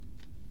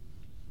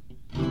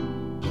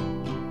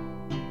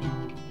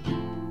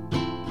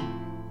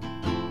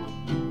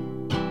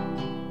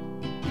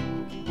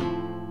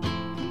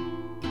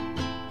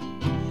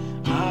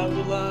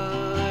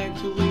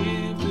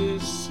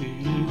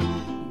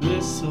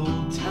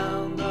old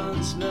town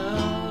don't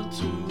smell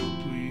too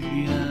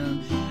pretty,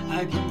 and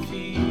I can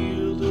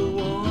feel the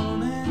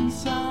warning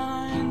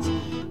signs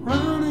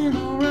running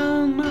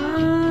around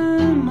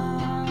my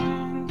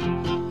mind.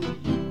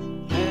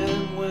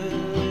 And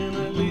when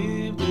I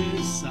leave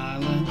this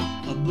island,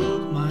 I'll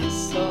book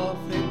myself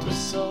into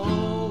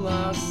soul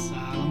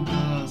asylum,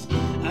 'cause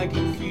I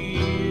can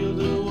feel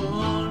the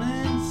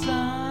warning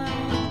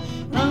signs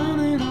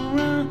running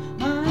around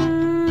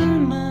my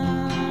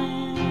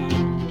mind.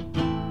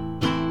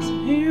 So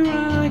here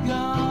I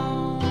go,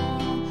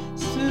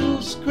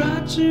 still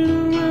scratching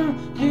around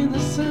in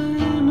the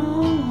same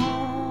old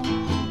hole.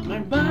 My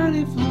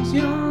body feels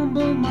young,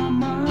 but my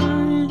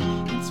mind,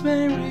 it's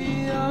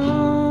very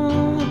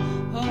old.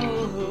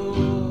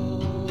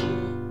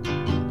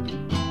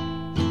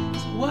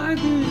 So why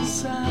do you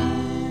say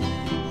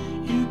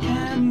you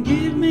can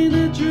give me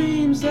the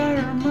dreams that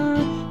are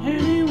mine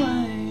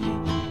anyway?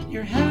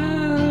 You're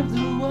half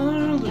the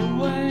world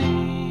away,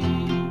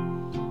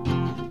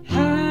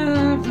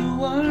 half the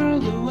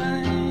world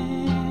away,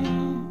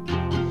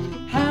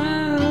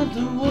 half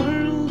the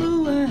world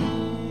away.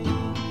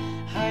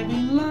 I've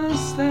been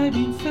lost, I've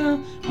been found,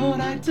 but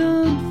I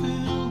don't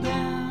feel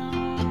down.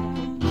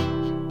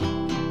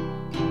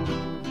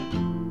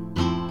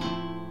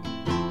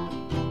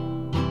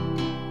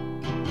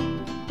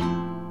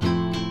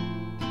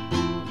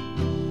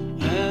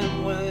 And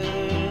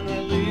when I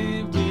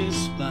leave this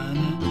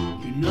planet,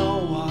 you know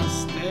I'll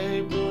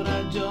stay, but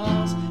I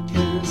just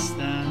can't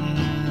stand it.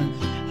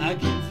 And I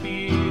can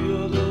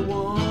feel the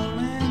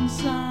warning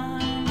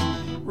signs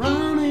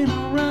running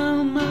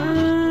around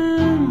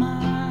my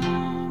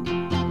mind.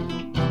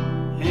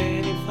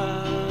 And if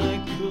I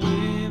could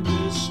live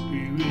the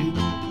spirit,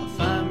 I'll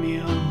find me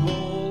a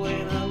hole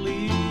and I'll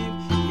live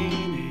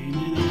in it.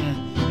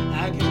 And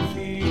I can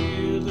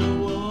feel the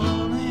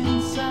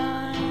warning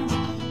signs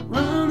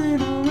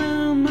running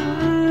around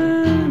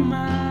my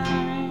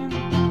mind.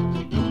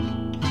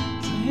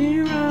 So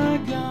here I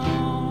go,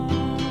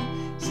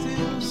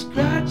 still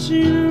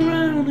scratching around